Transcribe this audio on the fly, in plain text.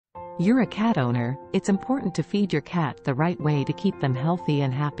You're a cat owner, it's important to feed your cat the right way to keep them healthy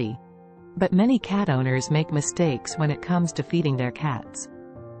and happy. But many cat owners make mistakes when it comes to feeding their cats.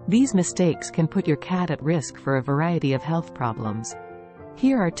 These mistakes can put your cat at risk for a variety of health problems.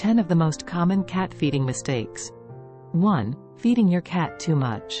 Here are 10 of the most common cat feeding mistakes. 1. Feeding your cat too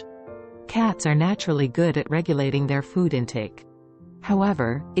much. Cats are naturally good at regulating their food intake.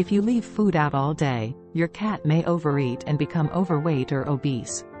 However, if you leave food out all day, your cat may overeat and become overweight or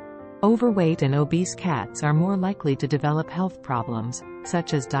obese. Overweight and obese cats are more likely to develop health problems,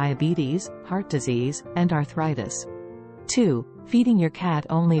 such as diabetes, heart disease, and arthritis. 2. Feeding your cat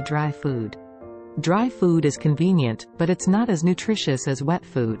only dry food. Dry food is convenient, but it's not as nutritious as wet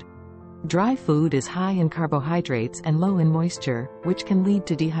food. Dry food is high in carbohydrates and low in moisture, which can lead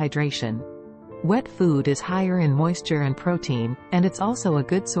to dehydration. Wet food is higher in moisture and protein, and it's also a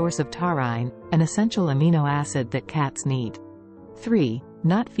good source of taurine, an essential amino acid that cats need. 3.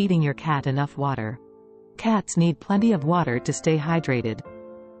 Not feeding your cat enough water. Cats need plenty of water to stay hydrated.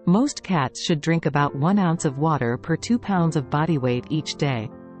 Most cats should drink about 1 ounce of water per 2 pounds of body weight each day.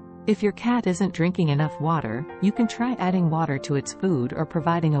 If your cat isn't drinking enough water, you can try adding water to its food or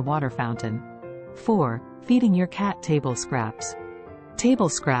providing a water fountain. 4. Feeding your cat table scraps. Table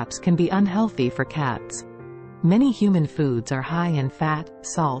scraps can be unhealthy for cats. Many human foods are high in fat,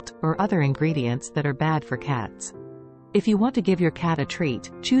 salt, or other ingredients that are bad for cats. If you want to give your cat a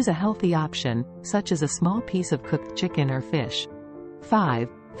treat, choose a healthy option, such as a small piece of cooked chicken or fish. 5.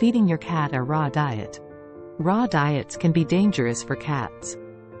 Feeding your cat a raw diet. Raw diets can be dangerous for cats.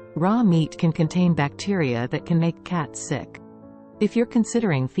 Raw meat can contain bacteria that can make cats sick. If you're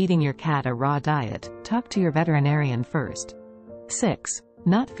considering feeding your cat a raw diet, talk to your veterinarian first. 6.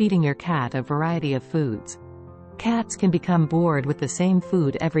 Not feeding your cat a variety of foods. Cats can become bored with the same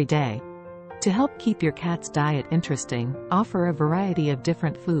food every day. To help keep your cat's diet interesting, offer a variety of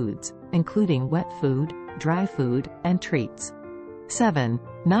different foods, including wet food, dry food, and treats. 7.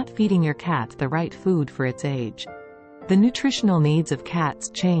 Not feeding your cat the right food for its age. The nutritional needs of cats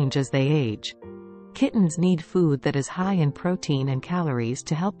change as they age. Kittens need food that is high in protein and calories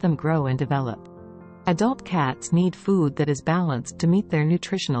to help them grow and develop. Adult cats need food that is balanced to meet their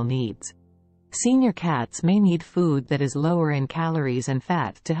nutritional needs. Senior cats may need food that is lower in calories and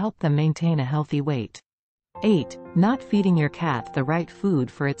fat to help them maintain a healthy weight. 8. Not feeding your cat the right food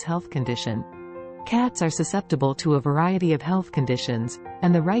for its health condition. Cats are susceptible to a variety of health conditions,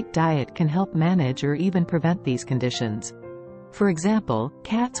 and the right diet can help manage or even prevent these conditions. For example,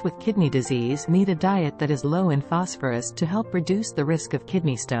 cats with kidney disease need a diet that is low in phosphorus to help reduce the risk of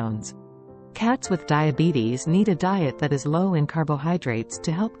kidney stones. Cats with diabetes need a diet that is low in carbohydrates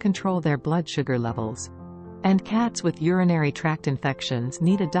to help control their blood sugar levels. And cats with urinary tract infections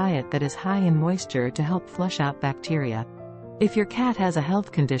need a diet that is high in moisture to help flush out bacteria. If your cat has a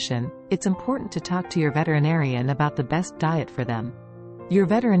health condition, it's important to talk to your veterinarian about the best diet for them. Your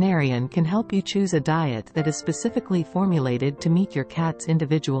veterinarian can help you choose a diet that is specifically formulated to meet your cat's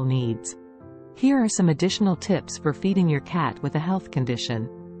individual needs. Here are some additional tips for feeding your cat with a health condition.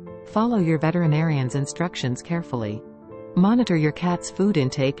 Follow your veterinarian's instructions carefully. Monitor your cat's food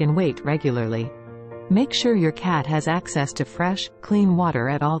intake and weight regularly. Make sure your cat has access to fresh, clean water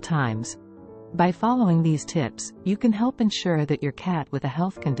at all times. By following these tips, you can help ensure that your cat with a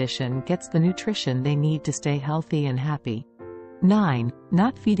health condition gets the nutrition they need to stay healthy and happy. 9.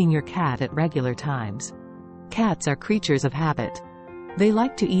 Not feeding your cat at regular times. Cats are creatures of habit. They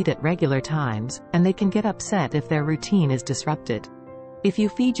like to eat at regular times, and they can get upset if their routine is disrupted. If you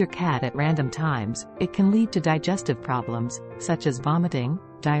feed your cat at random times, it can lead to digestive problems, such as vomiting,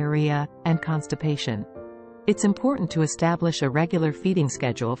 diarrhea, and constipation. It's important to establish a regular feeding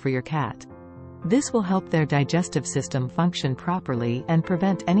schedule for your cat. This will help their digestive system function properly and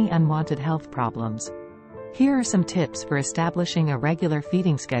prevent any unwanted health problems. Here are some tips for establishing a regular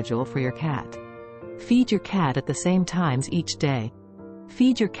feeding schedule for your cat. Feed your cat at the same times each day.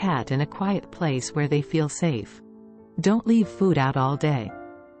 Feed your cat in a quiet place where they feel safe. Don't leave food out all day.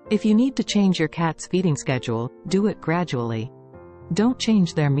 If you need to change your cat's feeding schedule, do it gradually. Don't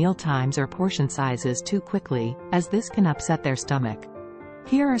change their meal times or portion sizes too quickly, as this can upset their stomach.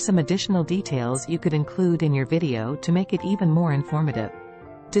 Here are some additional details you could include in your video to make it even more informative.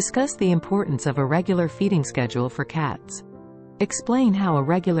 Discuss the importance of a regular feeding schedule for cats. Explain how a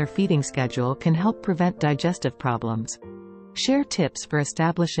regular feeding schedule can help prevent digestive problems. Share tips for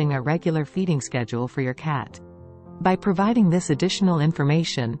establishing a regular feeding schedule for your cat. By providing this additional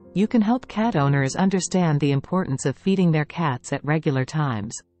information, you can help cat owners understand the importance of feeding their cats at regular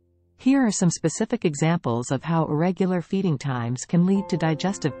times. Here are some specific examples of how irregular feeding times can lead to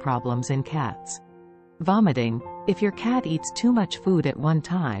digestive problems in cats. Vomiting. If your cat eats too much food at one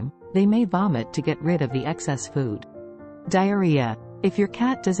time, they may vomit to get rid of the excess food. Diarrhea. If your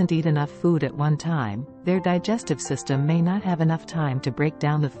cat doesn't eat enough food at one time, their digestive system may not have enough time to break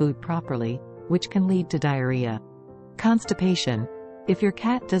down the food properly, which can lead to diarrhea. Constipation. If your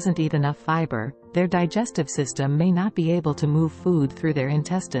cat doesn't eat enough fiber, their digestive system may not be able to move food through their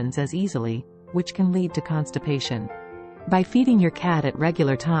intestines as easily, which can lead to constipation. By feeding your cat at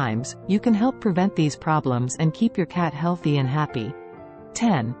regular times, you can help prevent these problems and keep your cat healthy and happy.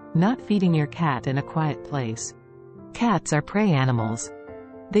 10. Not feeding your cat in a quiet place. Cats are prey animals.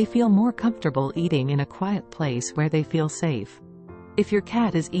 They feel more comfortable eating in a quiet place where they feel safe. If your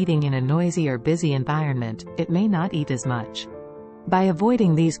cat is eating in a noisy or busy environment, it may not eat as much. By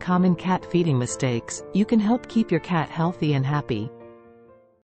avoiding these common cat feeding mistakes, you can help keep your cat healthy and happy.